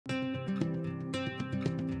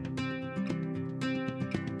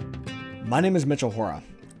My name is Mitchell Hora.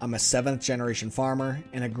 I'm a 7th generation farmer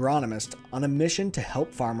and agronomist on a mission to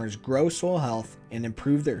help farmers grow soil health and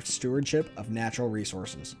improve their stewardship of natural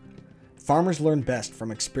resources. Farmers learn best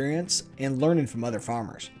from experience and learning from other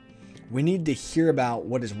farmers. We need to hear about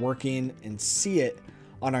what is working and see it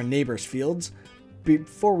on our neighbors' fields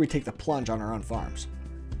before we take the plunge on our own farms.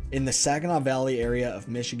 In the Saginaw Valley area of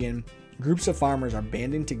Michigan, groups of farmers are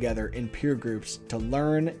banding together in peer groups to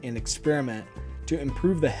learn and experiment to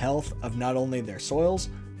improve the health of not only their soils,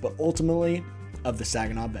 but ultimately of the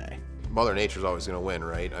Saginaw Bay. Mother Nature's always going to win,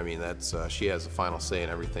 right? I mean, that's she has the final say in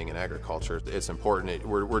everything in agriculture. It's important.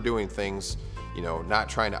 We're doing things, not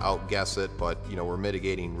trying to outguess it, but we're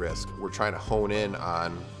mitigating risk. We're trying to hone in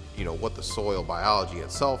on what the soil biology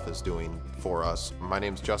itself is doing for us. My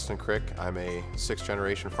name's Justin Krick. I'm a 6th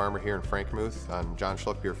generation farmer here in Frankenmuth on John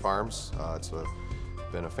Schluckbeer Farms.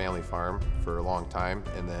 Been a family farm for a long time,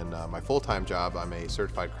 and then my full-time job, I'm a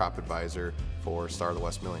certified crop advisor for Star of the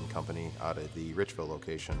West Milling Company out at the Richville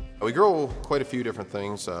location. We grow quite a few different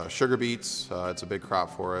things. Sugar beets, it's a big crop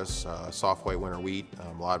for us. Soft white winter wheat,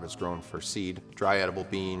 a lot of it's grown for seed. Dry edible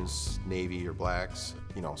beans, navy or blacks,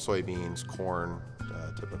 soybeans, corn,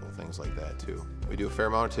 typical things like that too. We do a fair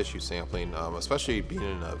amount of tissue sampling, especially being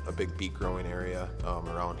in a big beet growing area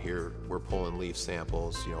around here. We're pulling leaf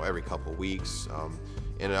samples, every couple weeks.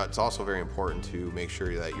 And it's also very important to make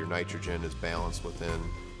sure that your nitrogen is balanced within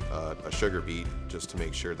a sugar beet, just to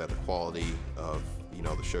make sure that the quality of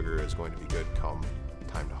the sugar is going to be good come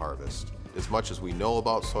time to harvest. As much as we know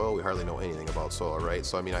about soil, we hardly know anything about soil, right?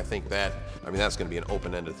 So I think that's going to be an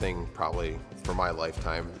open-ended thing probably for my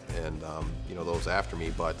lifetime and those after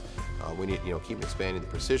me. But we need keep expanding. The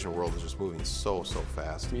precision world is just moving so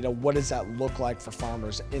fast. What does that look like for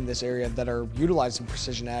farmers in this area that are utilizing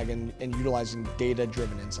precision ag and utilizing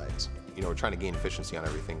data-driven insights? We're trying to gain efficiency on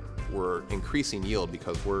everything. We're increasing yield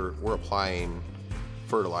because we're applying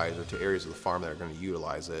fertilizer to areas of the farm that are going to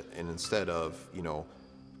utilize it, and instead of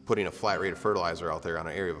putting a flat rate of fertilizer out there on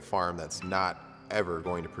an area of a farm that's not ever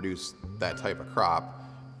going to produce that type of crop,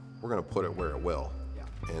 we're going to put it where it will.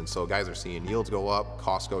 Yeah. And so guys are seeing yields go up,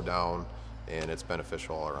 costs go down, and it's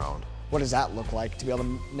beneficial all around. What does that look like to be able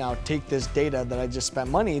to now take this data that I just spent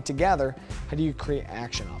money to gather? How do you create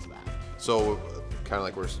action off of that? So kind of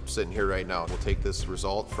like we're sitting here right now, we'll take this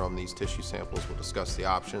result from these tissue samples, we'll discuss the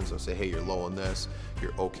options, we'll say, hey, you're low in this,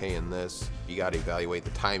 you're okay in this. You got to evaluate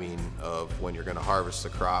the timing of when you're going to harvest the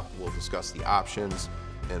crop. We'll discuss the options,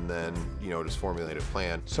 and then just formulate a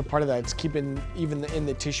plan. So part of that, it's keeping, even in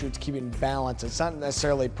the tissue, it's keeping balance. It's not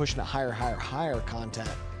necessarily pushing a higher content,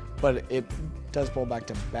 but it does pull back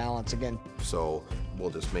to balance again. So we'll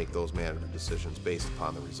just make those management decisions based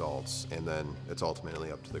upon the results, and then it's ultimately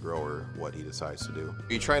up to the grower what he decides to do.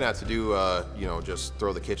 You try not to do, just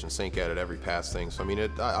throw the kitchen sink at it every past thing. So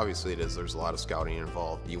obviously there's a lot of scouting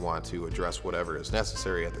involved. You want to address whatever is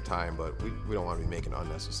necessary at the time, but we don't want to be making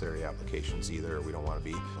unnecessary applications either. We don't want to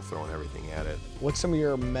be throwing everything at it. What's some of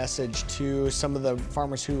your message to some of the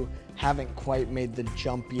farmers who haven't quite made the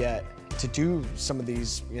jump yet to do some of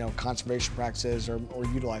these, conservation practices or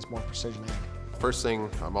utilize more precision ag? First thing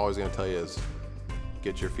I'm always going to tell you is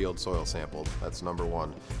get your field soil sampled. That's number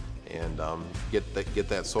one. And get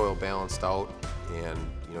that soil balanced out, and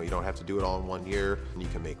you don't have to do it all in one year, and you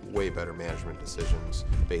can make way better management decisions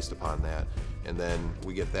based upon that. And then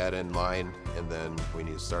we get that in line, and then we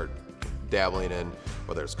need to start dabbling in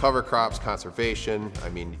whether it's cover crops, conservation.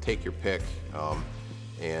 You take your pick,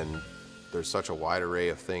 and there's such a wide array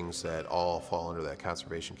of things that all fall under that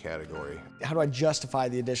conservation category. How do I justify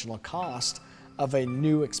the additional cost of a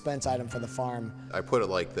new expense item for the farm? I put it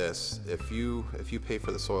like this: if you pay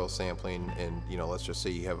for the soil sampling, and let's just say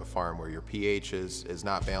you have a farm where your pH is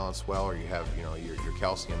not balanced well, or you have your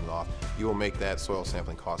calcium is off, you will make that soil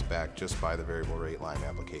sampling cost back just by the variable rate lime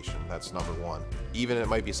application. That's number one. Even it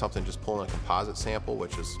might be something just pulling a composite sample,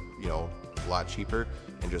 which is a lot cheaper,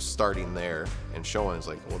 and just starting there and showing is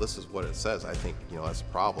like, well, this is what it says. I think that's a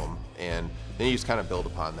problem, and then you just kind of build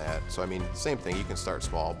upon that. So same thing. You can start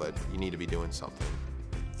small, but you need to be doing something.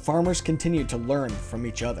 Farmers continue to learn from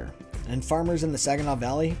each other, and farmers in the Saginaw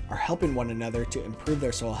Valley are helping one another to improve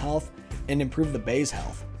their soil health and improve the Bay's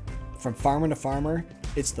health. From farmer to farmer,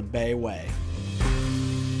 it's the Bay way.